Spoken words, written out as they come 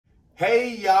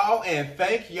Hey y'all, and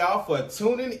thank y'all for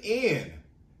tuning in.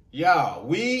 Y'all,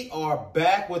 we are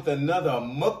back with another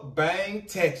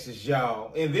Mukbang Texas,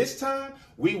 y'all. And this time,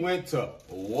 we went to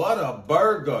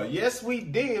Whataburger. Yes, we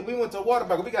did. We went to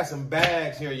Whataburger. We got some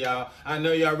bags here, y'all. I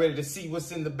know y'all ready to see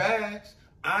what's in the bags.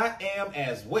 I am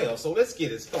as well. So let's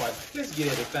get it started. Let's get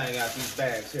everything out these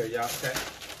bags here, y'all. Okay.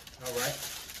 All right.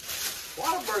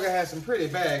 Whataburger has some pretty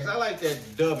bags. I like that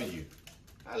W.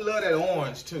 I love that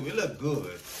orange, too. It look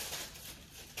good.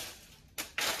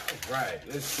 All right,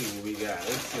 let's see what we got.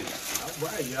 Let's see. All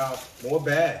right, y'all. More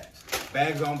bags.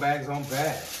 Bags on bags on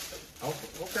bags.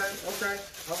 Okay.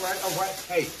 All right.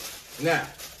 Hey, now,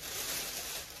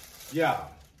 y'all,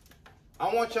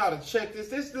 I want y'all to check this.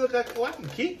 This looks like, oh, I can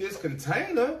keep this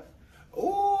container.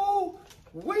 Ooh,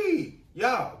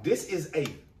 y'all, this is a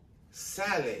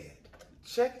salad.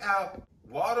 Check out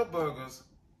Whataburger's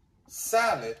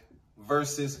salad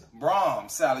versus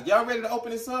Brahms salad. Y'all ready to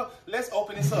open this up? Let's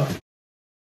open this up.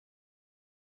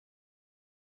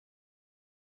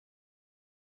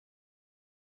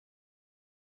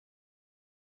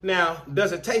 Now,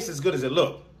 does it taste as good as it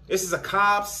look? This is a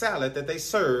Cobb salad that they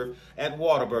serve at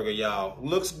Whataburger, y'all.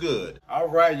 Looks good. All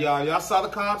right, y'all. Y'all saw the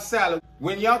Cobb salad.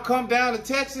 When y'all come down to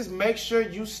Texas, make sure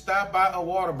you stop by a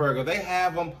Whataburger. They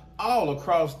have them all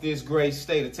across this great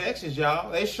state of Texas,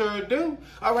 y'all. They sure do.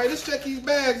 All right, let's check these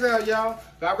bags out, y'all.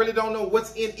 I really don't know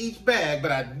what's in each bag,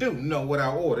 but I do know what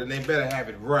I ordered, and they better have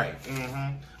it right.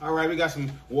 All right, we got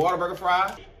some Whataburger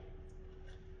fries.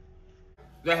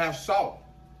 They have salt.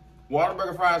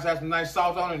 Whataburger fries have some nice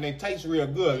salt on it, and they taste real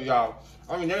good, y'all.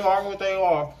 I mean, they are what they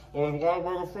are. Those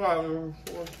Whataburger fries.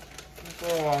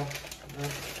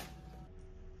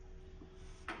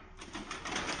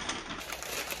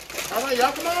 All right,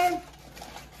 y'all, come on.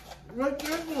 Right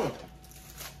this one.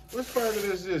 Which burger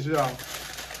is this, y'all?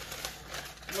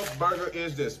 What burger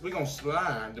is this? We're going to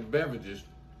slide the beverages.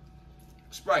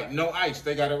 Sprite, no ice.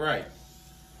 They got it right.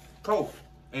 Coke.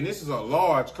 And this is a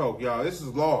large Coke, y'all. This is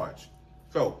large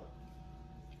Coke.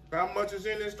 How much is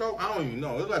in this Coke? I don't even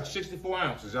know. It's like 64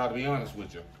 ounces, y'all, to be honest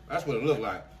with you. That's what it looked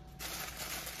like.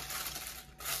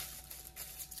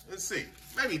 Let's see.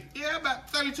 Maybe, yeah, about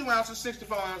 32 ounces,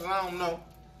 64 ounces. I don't know.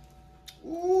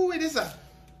 Ooh, this is a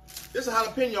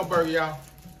jalapeno burger, y'all.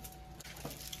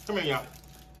 Come here,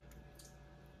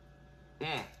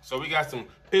 y'all. So we got some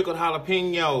pickled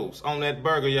jalapenos on that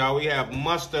burger, y'all. We have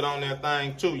mustard on that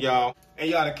thing, too, y'all. And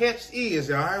y'all, the catch is,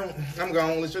 y'all, I'm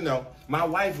going to let you know, my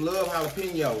wife loves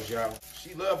jalapenos, y'all.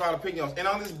 She loves jalapenos. And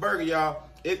on this burger, y'all,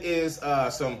 it is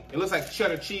it looks like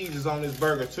cheddar cheese is on this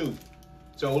burger, too.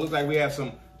 So it looks like we have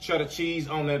some cheddar cheese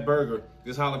on that burger,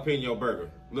 this jalapeno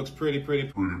burger. Looks pretty scrumptious,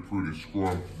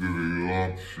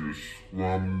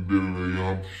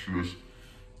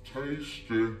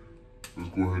 tasty. Let's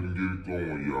go ahead and get it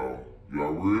going, y'all.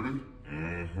 Y'all ready?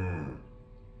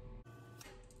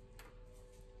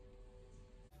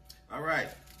 All right.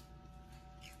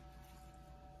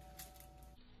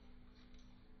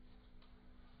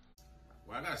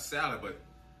 Well, I got a salad, but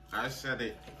I just had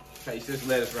to taste this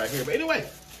lettuce right here. But anyway,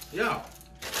 y'all,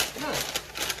 come on.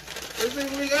 Let's see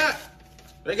what we got.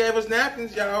 They gave us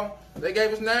napkins, y'all. They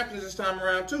gave us napkins this time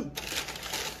around, too.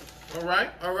 All right.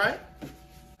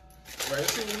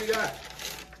 Let's see what we got.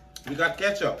 We got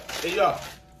ketchup. Hey, y'all,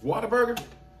 Whataburger,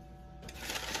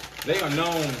 they are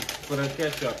known for their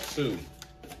ketchup, too,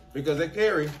 because they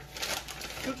carry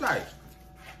two types.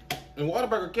 And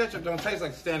Whataburger ketchup don't taste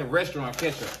like standard restaurant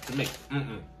ketchup to me.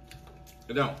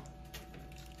 It don't.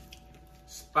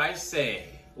 Spicy.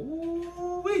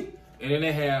 Ooh-wee. And then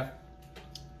they have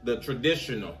the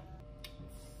traditional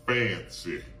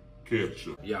fancy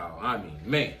ketchup. Y'all, I mean,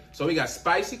 man. So we got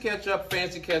spicy ketchup,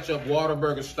 fancy ketchup,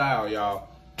 Whataburger style, y'all.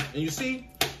 And you see,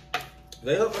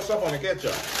 they hook us up on the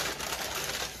ketchup.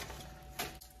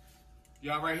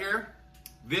 Y'all right here,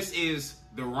 this is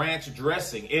the ranch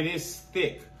dressing. It is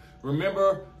thick.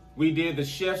 Remember, we did the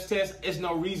chef's test? It's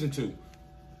no reason to.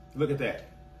 Look at that.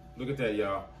 Look at that,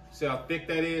 y'all. See how thick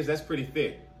that is? That's pretty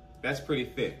thick. That's pretty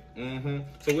thick.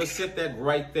 So we'll sit that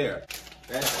right there.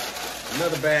 That's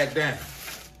another bag down.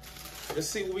 Let's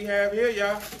see what we have here,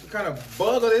 y'all. What kind of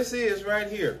burger this is right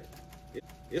here.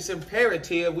 It's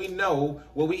imperative we know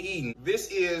what we eating. This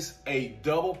is a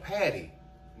double patty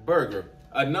burger,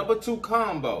 a #2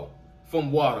 combo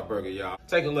from Whataburger, y'all.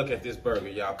 Take a look at this burger,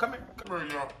 y'all. Come here,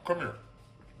 y'all. Come here.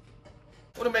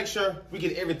 I want to make sure we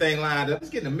get everything lined up.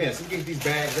 Let's get in the mess. Let's get these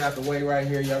bags out the way right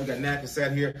here, y'all. We got napkins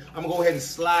out here. I'm going to go ahead and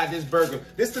slide this burger.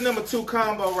 This is the #2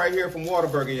 combo right here from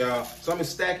Whataburger, y'all. So I'm going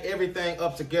to stack everything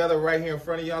up together right here in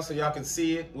front of y'all so y'all can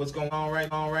see it. What's going on right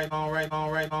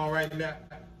now.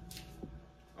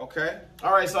 Okay.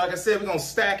 All right, so like I said, we're going to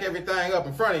stack everything up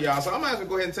in front of y'all. So I might as well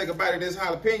go ahead and take a bite of this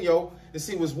jalapeno and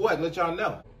see what's what and let y'all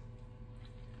know.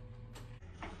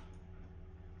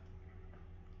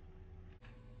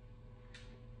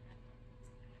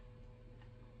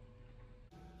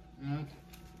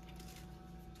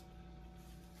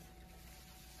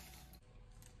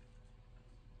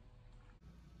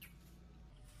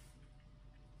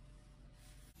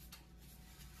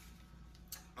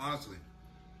 Honestly,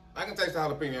 I can taste the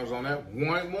jalapenos on that.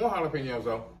 One more jalapenos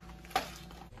though.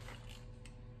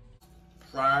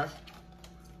 Fries.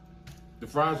 The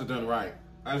fries are done right.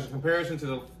 As a comparison to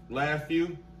the last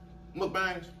few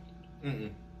mukbangs,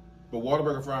 but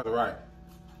Whataburger fries are right.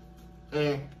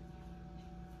 And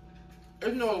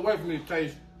there's no other way for me to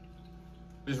taste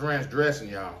this ranch dressing,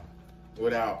 y'all,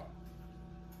 without,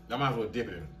 I might as well dip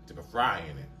a fry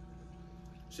in it.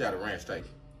 See how the ranch tastes.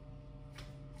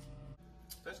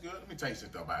 That's good. Let me taste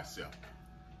it though by itself.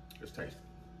 Let's taste it.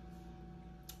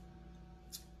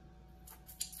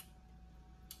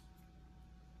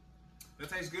 That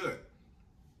tastes good.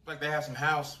 Like they have some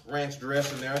house ranch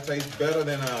dressing there. It tastes better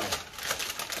than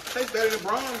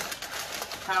Braun's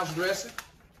house dressing.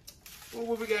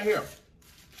 What we got here?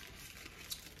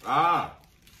 A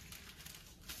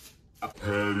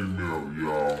patty melt,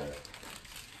 y'all.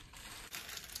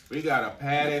 We got a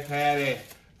patty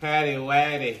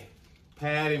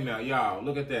melt, y'all.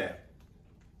 Look at that.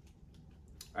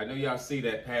 I know y'all see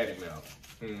that patty melt.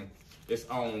 It's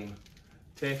on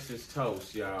Texas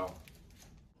toast, y'all.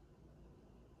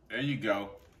 There you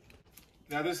go.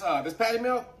 Now this patty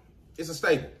melt, it's a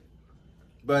staple,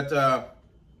 but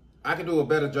I can do a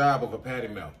better job of a patty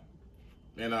melt.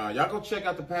 And y'all go check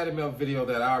out the patty melt video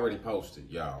that I already posted,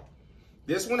 y'all.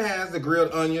 This one has the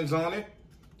grilled onions on it.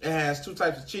 It has 2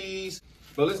 types of cheese.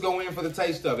 But let's go in for the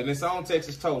taste of it. And it's on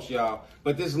Texas toast, y'all.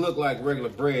 But this look like regular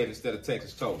bread instead of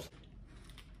Texas toast.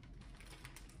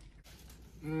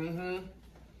 Mine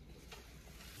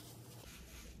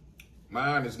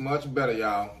is much better,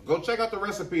 y'all. Go check out the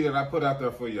recipe that I put out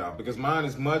there for y'all, because mine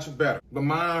is much better. But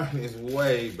mine is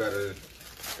way better.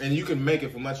 And you can make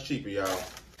it for much cheaper, y'all.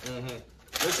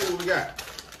 Let's see what we got.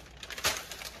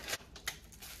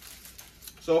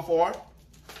 So far,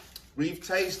 we've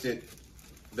tasted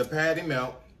the patty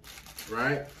melt,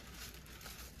 right?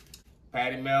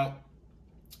 Patty melt,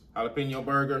 jalapeno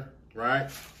burger,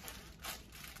 right?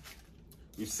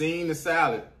 We've seen the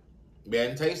salad. We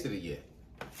hadn't tasted it yet.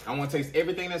 I want to taste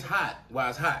everything that's hot while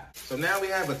it's hot. So now we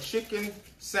have a chicken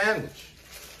sandwich.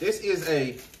 This is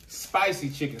a spicy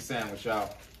chicken sandwich,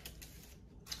 y'all.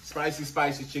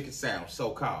 Spicy chicken sandwich,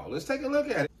 so-called. Let's take a look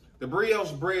at it. The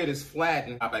brioche bread is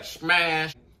flattened. I'm like,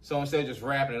 smash. So instead of just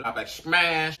wrapping it up, like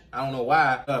smash. I don't know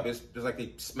why. It's like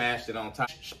they smashed it on top.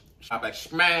 I'm like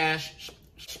smash.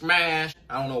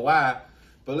 I don't know why.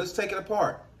 But let's take it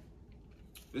apart.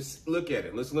 Let's look at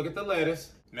it. Let's look at the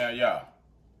lettuce. Now, y'all,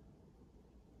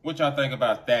 what y'all think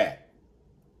about that?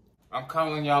 I'm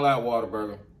calling y'all out,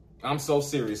 Whataburger. I'm so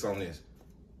serious on this.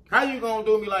 How you gonna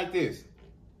do me like this?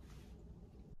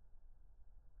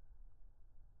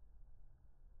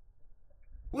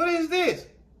 What is this?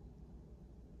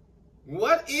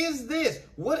 What is this?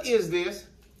 What is this?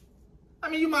 I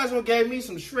mean, you might as well gave me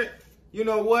some shrimp. You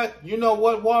know what? You know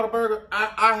what, Whataburger?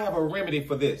 I have a remedy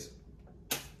for this.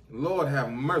 Lord have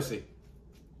mercy.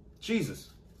 Jesus.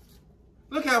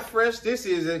 Look how fresh this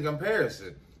is in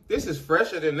comparison. This is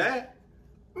fresher than that.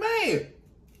 Man.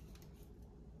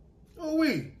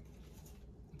 Ooh-wee.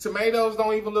 Tomatoes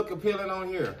don't even look appealing on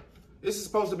here. This is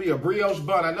supposed to be a brioche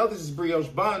bun. I know this is brioche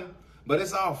bun, but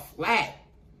it's all flat.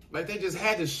 Like they just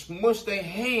had to smush their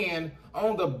hand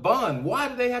on the bun. Why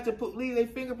did they have to leave their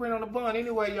fingerprint on the bun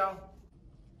anyway, y'all?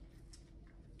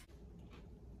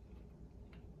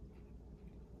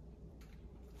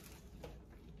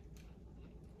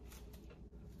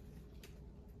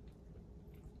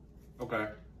 Okay.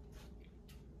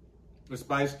 The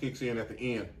spice kicks in at the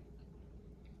end.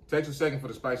 Takes a second for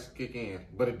the spice to kick in,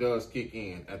 but it does kick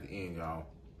in at the end, y'all.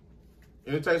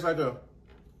 And it tastes like a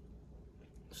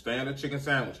standard chicken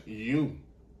sandwich.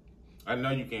 I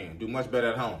know you can do much better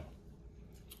at home.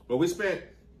 But we spent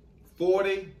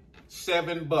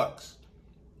 47 bucks.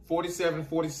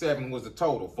 47 was the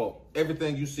total for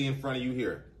everything you see in front of you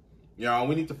here. Y'all,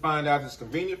 we need to find out if it's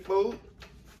convenient food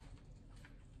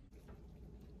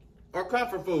or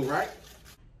comfort food, right?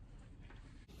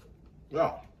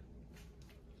 Well,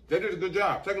 they did a good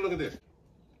job. Take a look at this.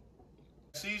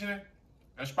 Seasoning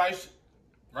and spice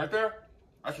right there,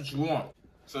 that's what you want.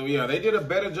 So yeah, they did a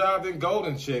better job than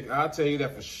Golden Chick. I'll tell you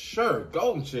that for sure.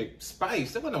 Golden Chick,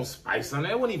 spice, there wasn't no spice on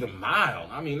there. It wasn't even mild.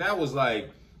 I mean, that was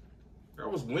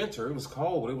winter. It was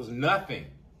cold. It was nothing.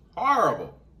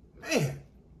 horrible. Man.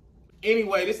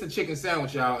 Anyway, this is the chicken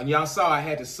sandwich, y'all. And y'all saw I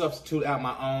had to substitute out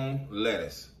my own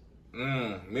lettuce.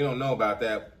 We don't know about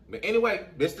that. But anyway,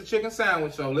 this is the chicken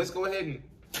sandwich, so let's go ahead and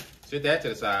sit that to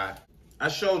the side. I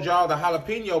showed y'all the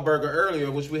jalapeno burger earlier,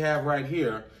 which we have right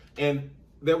here, and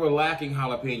they were lacking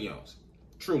jalapenos.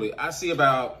 Truly, I see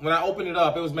about, when I opened it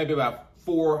up, it was maybe about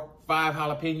 4, 5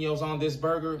 jalapenos on this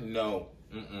burger. No,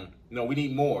 no, we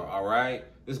need more, all right?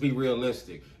 Let's be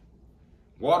realistic.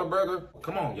 Whataburger,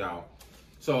 come on, y'all.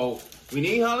 So we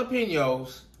need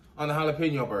jalapenos on the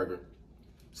jalapeno burger.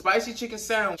 Spicy chicken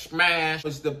sandwich, smash.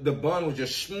 The bun was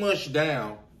just smushed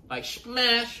down, like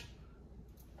smash.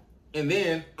 And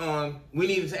then we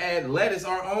needed to add lettuce,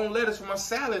 our own lettuce from our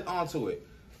salad onto it.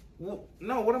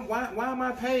 No, why am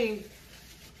I paying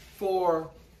for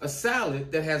a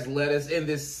salad that has lettuce and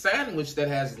this sandwich that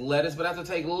has lettuce, but I have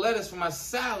to take lettuce from my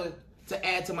salad to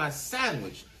add to my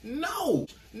sandwich? No,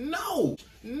 no,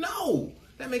 no.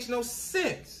 That makes no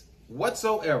sense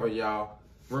whatsoever, y'all.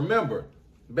 Remember,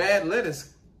 bad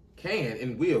lettuce can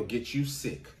and will get you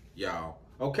sick, y'all.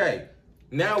 Okay,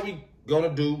 now we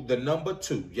gonna do the number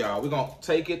 2, y'all. We're gonna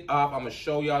take it off. I'm gonna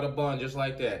show y'all the bun just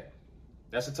like that.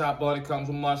 That's the top bun. It comes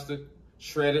with mustard,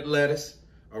 shredded lettuce,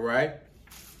 all right?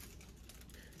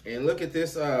 And look at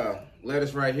this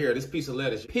lettuce right here, this piece of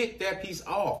lettuce. Pick that piece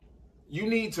off. You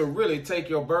need to really take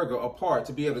your burger apart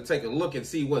to be able to take a look and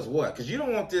see what's what. Because you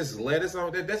don't want this lettuce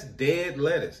on there. That's dead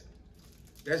lettuce.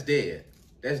 That's dead.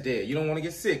 That's dead. You don't want to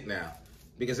get sick now.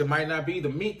 Because it might not be the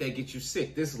meat that gets you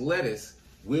sick. This lettuce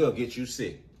will get you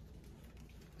sick.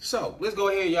 So, let's go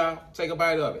ahead, y'all. Take a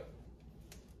bite of it.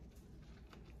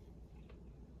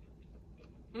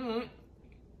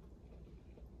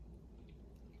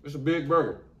 It's a big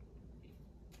burger.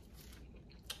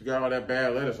 You got all that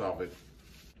bad lettuce off it.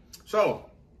 So,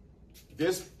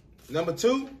 this number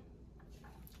 2,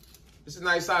 this is a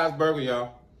nice sized burger,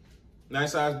 y'all.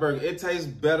 Nice sized burger. It tastes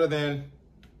better than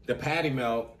the patty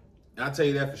melt, and I'll tell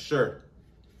you that for sure.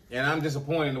 And I'm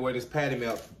disappointed in the way this patty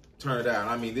melt turned out.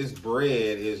 I mean, this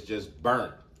bread is just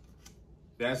burnt.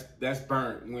 That's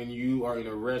burnt. When you are in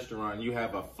a restaurant, you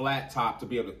have a flat top to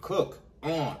be able to cook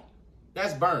on.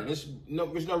 That's burnt. There's no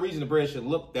reason the bread should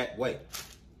look that way.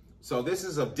 So this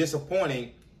is a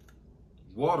disappointing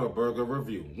Whataburger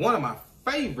review. One of my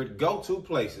favorite go-to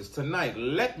places tonight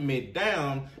let me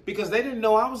down because they didn't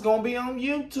know I was going to be on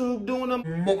YouTube doing a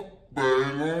mukbang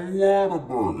on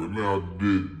Whataburger. Now,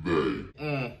 did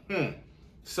they?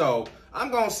 So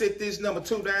I'm going to sit this number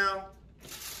 2 down,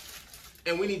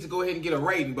 and we need to go ahead and get a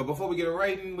rating. But before we get a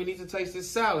rating, we need to taste this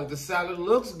salad. The salad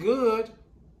looks good,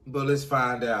 but let's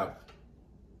find out,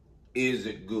 is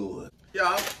it good?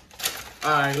 Y'all,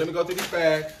 all right, let me go through this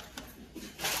bag.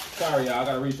 Sorry, y'all, I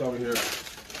gotta reach over here.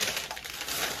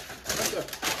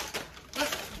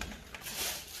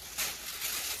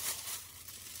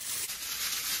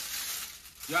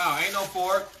 Y'all, ain't no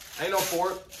fork, ain't no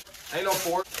fork, ain't no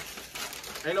fork,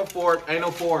 ain't no fork, ain't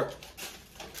no fork,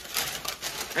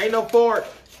 ain't no fork.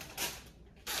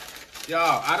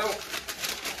 Y'all, I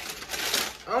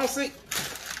don't see.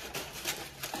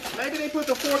 Maybe they put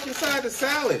the fork inside the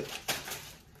salad.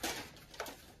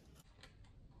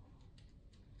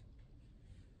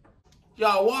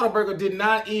 Y'all, Whataburger did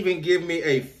not even give me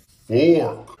a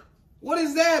fork. What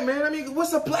is that, man? I mean,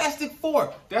 what's a plastic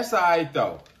fork? That's all right,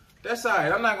 though. That's all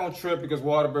right. I'm not going to trip because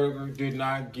Whataburger did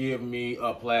not give me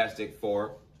a plastic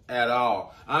fork at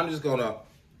all. I'm just going to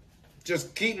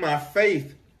keep my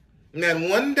faith. And then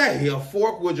one day, a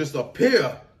fork will just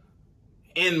appear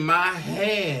in my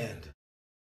hand.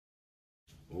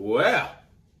 Well,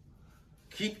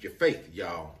 keep your faith,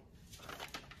 y'all.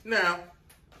 Now,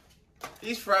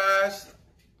 these fries,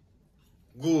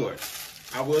 good.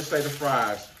 I will say the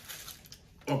fries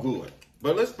are good.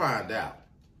 But let's find out.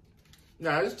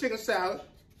 Now, this chicken salad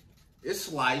is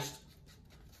sliced,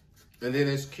 and then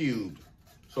it's cubed.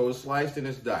 So it's sliced and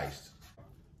it's diced.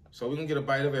 So we're going to get a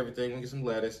bite of everything. We're going to get some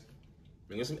lettuce.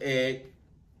 We're going to get some egg.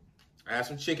 I have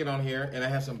some chicken on here, and I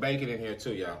have some bacon in here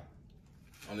too, y'all,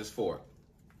 on this fork.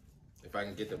 If I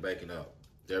can get the bacon up.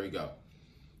 There we go.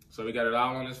 So we got it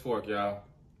all on this fork, y'all.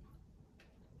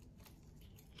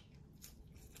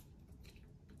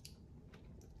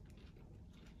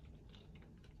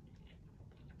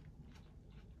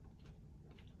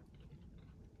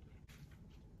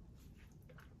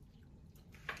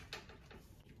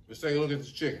 Let's take a look at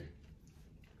this chicken.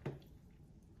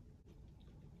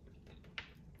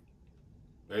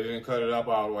 They didn't cut it up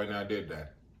all the way, now did they?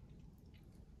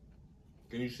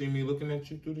 Can you see me looking at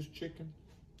you through this chicken?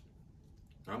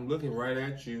 I'm looking right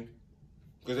at you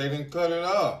because they didn't cut it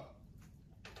up.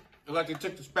 It's like they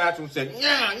took the spatula and said,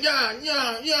 yeah, yeah,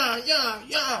 yeah, yeah, yeah,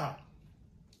 yeah,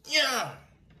 yeah.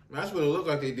 That's what it looked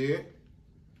like they did.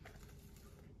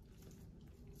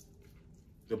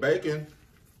 The bacon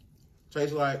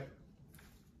tastes like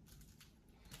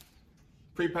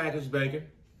prepackaged bacon.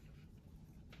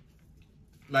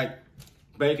 Like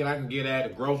bacon I can get at a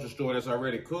grocery store that's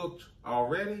already cooked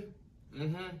already.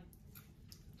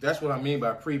 That's what I mean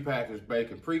by prepackaged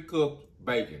bacon, pre-cooked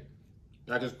bacon.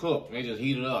 Like it's cooked, they just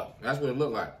heat it up. That's what it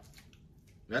looked like.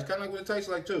 That's kind of like what it tastes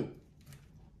like too.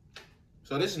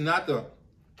 So this is not the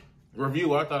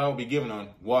review I thought I would be giving on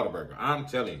Whataburger. I'm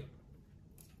telling you.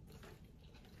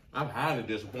 I'm highly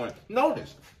disappointed.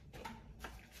 Notice,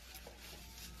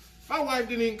 my wife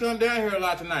didn't even come down here a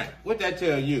lot tonight. What'd that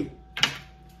tell you?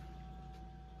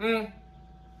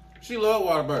 She loved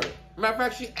Whataburger. Matter of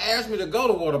fact, she asked me to go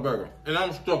to Whataburger, and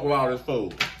I'm stuck with all this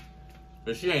food.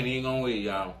 But she ain't even gonna eat,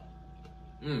 y'all.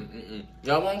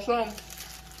 Y'all want some?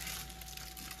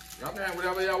 Y'all can have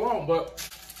whatever y'all want, but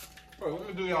wait, let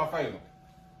me do y'all a favor.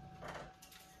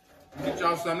 Get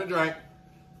y'all something to drink.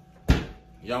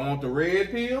 Y'all want the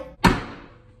red pill?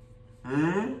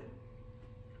 Or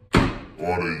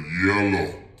the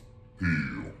yellow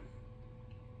pill?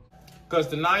 Because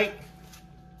tonight,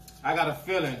 I got a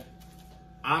feeling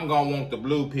I'm going to want the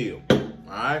blue pill. All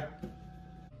right?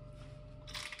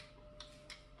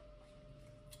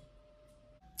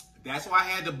 That's why I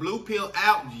had the blue pill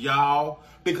out, y'all.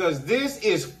 Because this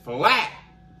is flat.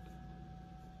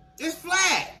 It's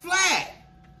flat. Flat.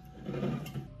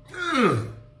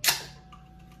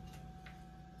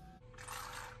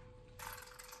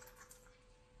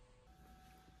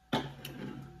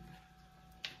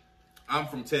 I'm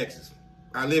from Texas.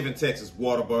 I live in Texas,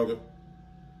 Whataburger.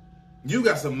 You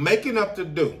got some making up to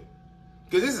do.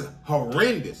 Because this is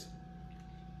horrendous.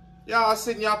 Y'all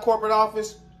sitting in y'all corporate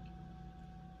office.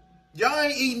 Y'all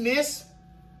ain't eating this.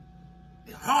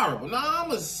 It's horrible. No, I'm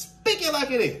going to speak it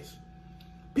like it is.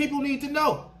 People need to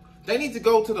know. They need to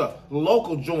go to the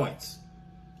local joints.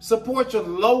 Support your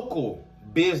local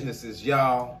businesses,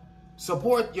 y'all.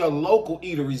 Support your local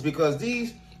eateries because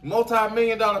these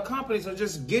multi-million-dollar companies are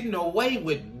just getting away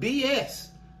with BS.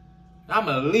 I'm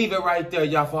going to leave it right there,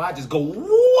 y'all, for I just go,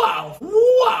 wow,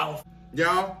 wow.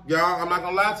 Y'all, I'm not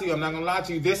going to lie to you. I'm not going to lie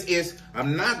to you.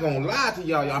 I'm not going to lie to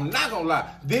y'all. I'm not going to lie.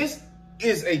 This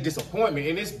is a disappointment,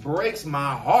 and this breaks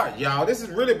my heart, y'all. This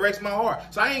really breaks my heart.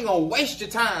 So I ain't going to waste your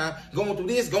time going through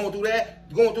this, going through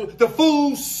that, going through. The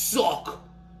food suck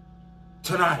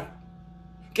tonight.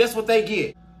 Guess what they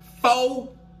get? 4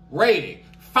 rating.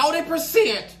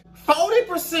 40%.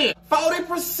 40%.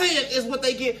 40% is what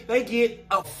they get. They get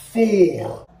a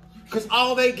 4. Because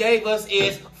all they gave us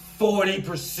is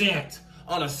 40%.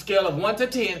 On a scale of 1 to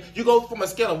 10, you go from a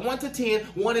scale of 1 to 10.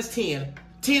 1 is 10.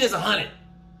 10 is 100.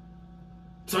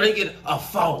 So they get a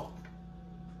 4.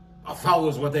 A 4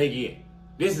 is what they get.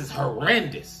 This is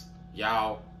horrendous,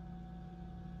 y'all.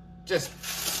 Just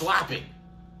sloppy.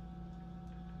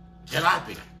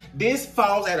 Jalopy. This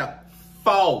falls at a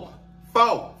 4.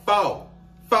 4. 4.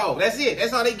 4. That's it.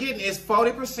 That's all they getting is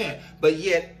 40%. But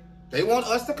yet, they want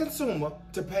us, the consumer,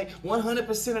 to pay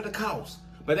 100% of the cost.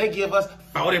 But they give us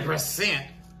 40%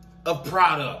 of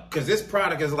product. Because this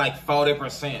product is like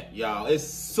 40%, y'all. It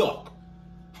suck.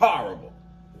 Horrible.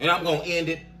 And I'm going to end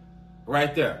it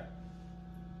right there.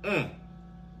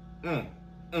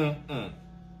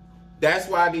 That's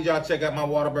why I need y'all to check out my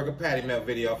Whataburger patty melt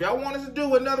video. If y'all want us to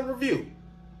do another review,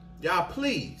 y'all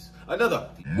please. Another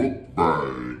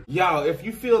mukbang. Y'all, if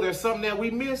you feel there's something that we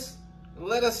missed,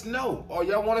 let us know. Or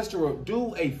y'all want us to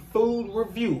do a food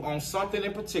review on something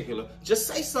in particular, just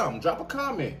say something. Drop a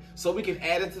comment so we can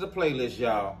add it to the playlist,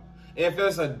 y'all. If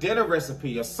there's a dinner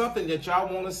recipe or something that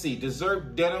y'all want to see,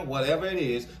 dessert, dinner, whatever it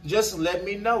is, just let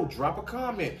me know. Drop a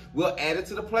comment. We'll add it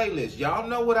to the playlist. Y'all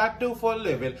know what I do for a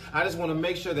living. I just want to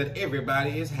make sure that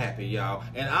everybody is happy, y'all.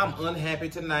 And I'm unhappy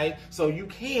tonight, so you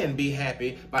can be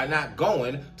happy by not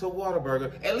going to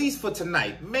Whataburger, at least for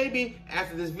tonight. Maybe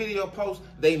after this video post,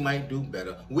 they might do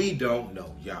better. We don't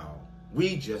know, y'all.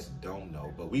 We just don't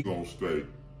know, but we gonna stay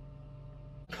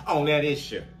on that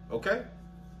issue, okay?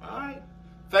 All right.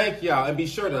 Thank y'all, and be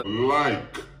sure to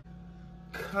like,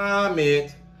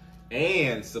 comment,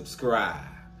 and subscribe.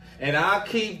 And I'll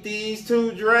keep these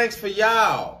 2 drinks for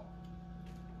y'all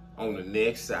on the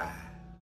next side.